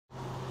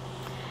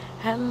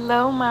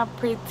Hello, my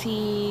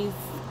pretties.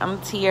 I'm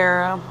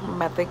Tiara. I'm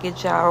about to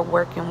get y'all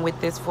working with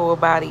this full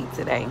body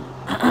today.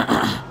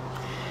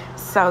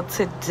 So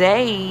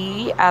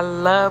today, I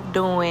love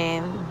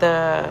doing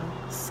the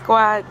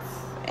squats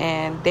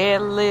and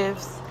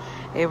deadlifts.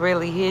 It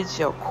really hits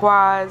your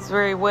quads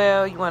very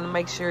well. You want to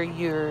make sure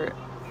you're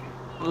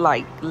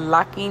like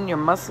locking your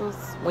muscles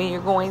when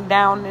you're going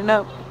down and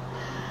up,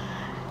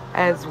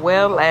 as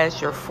well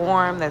as your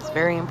form. That's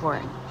very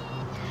important.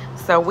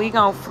 So we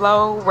gonna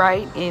flow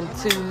right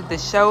into the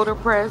shoulder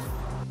press.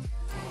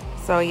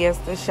 So yes,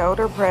 the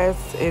shoulder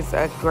press is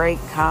a great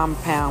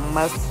compound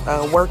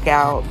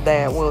workout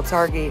that will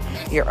target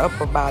your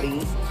upper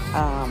body.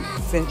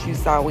 Since you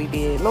saw we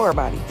did lower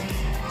body,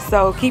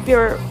 so keep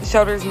your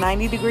shoulders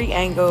 90-degree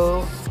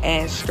angle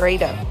and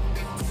straight up.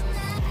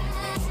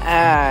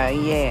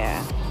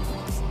 Yeah,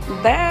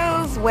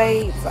 those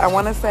weights I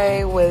want to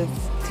say was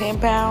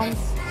 10 pounds,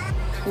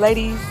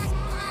 ladies.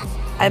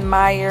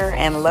 Admire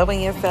and love on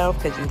yourself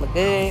because you look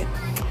good.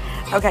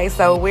 Okay,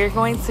 so we're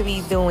going to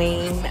be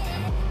doing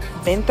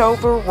bent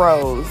over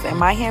rows, and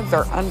my hands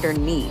are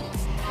underneath.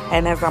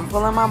 And as I'm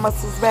pulling my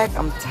muscles back,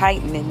 I'm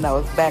tightening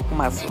those back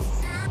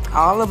muscles.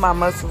 All of my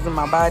muscles in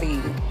my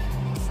body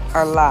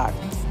are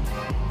locked.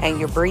 And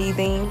you're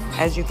breathing,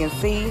 as you can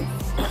see.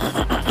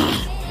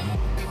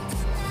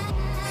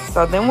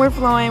 So then we're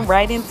flowing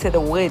right into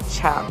the wood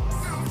chops.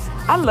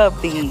 I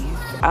love these.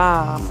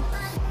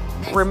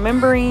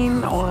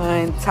 Remembering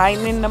on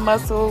tightening the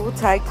muscle,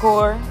 tight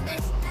core,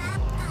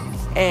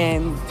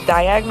 and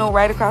diagonal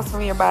right across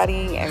from your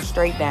body and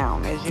straight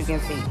down, as you can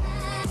see.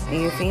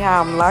 And you see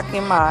how I'm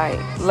locking my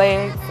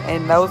legs,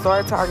 and those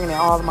are targeting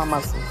all of my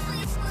muscles.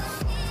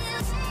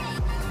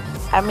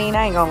 I mean,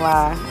 I ain't gonna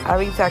lie,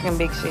 I be talking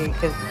big shit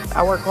because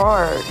I work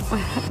hard.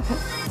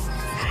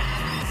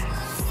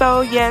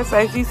 So yes,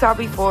 as you saw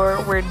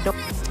before, we're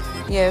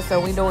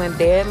doing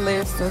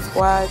deadlifts and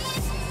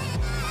squats.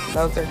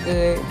 Those are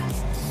good.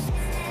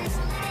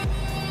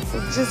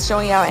 Just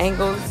showing y'all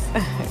angles.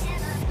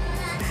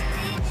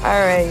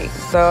 Alright,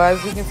 so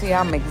as you can see,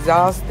 I'm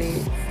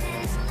exhausted,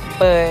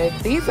 but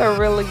these are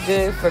really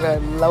good for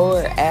the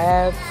lower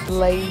abs,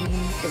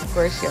 ladies. Of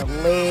course, your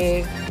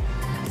legs.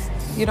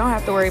 You don't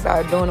have to worry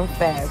about doing them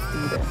fast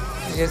either.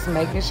 Just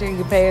making sure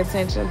you pay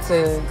attention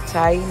to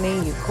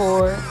tightening your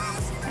core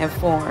and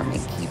form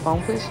and keep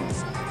on pushing.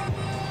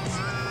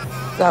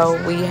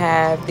 So we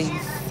have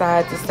these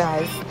side to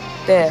side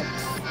steps.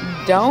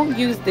 Don't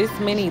use this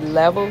many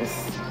levels.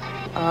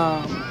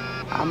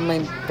 I'm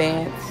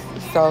advanced,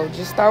 so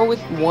just start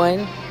with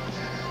one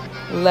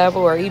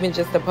level or even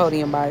just the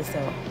podium by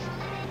itself.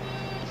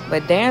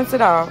 But dance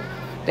it off.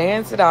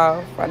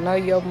 I know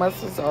your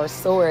muscles are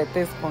sore at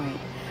this point.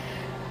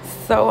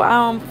 So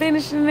I'm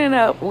finishing it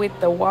up with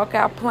the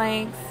walkout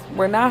planks.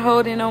 We're not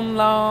holding them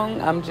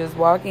long. I'm just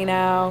walking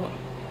out,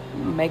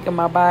 making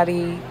my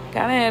body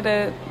kind of at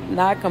a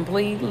not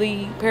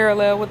completely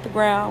parallel with the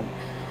ground.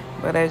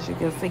 But as you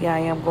can see, I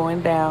am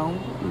going down.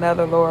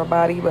 Another lower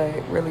body,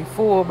 but really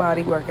full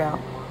body workout.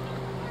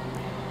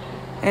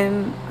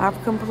 And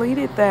I've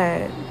completed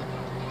that.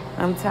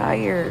 I'm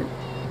tired.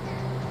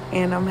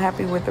 And I'm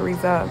happy with the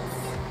results.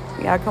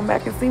 Y'all come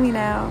back and see me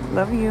now.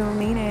 Love you.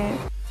 Mean it.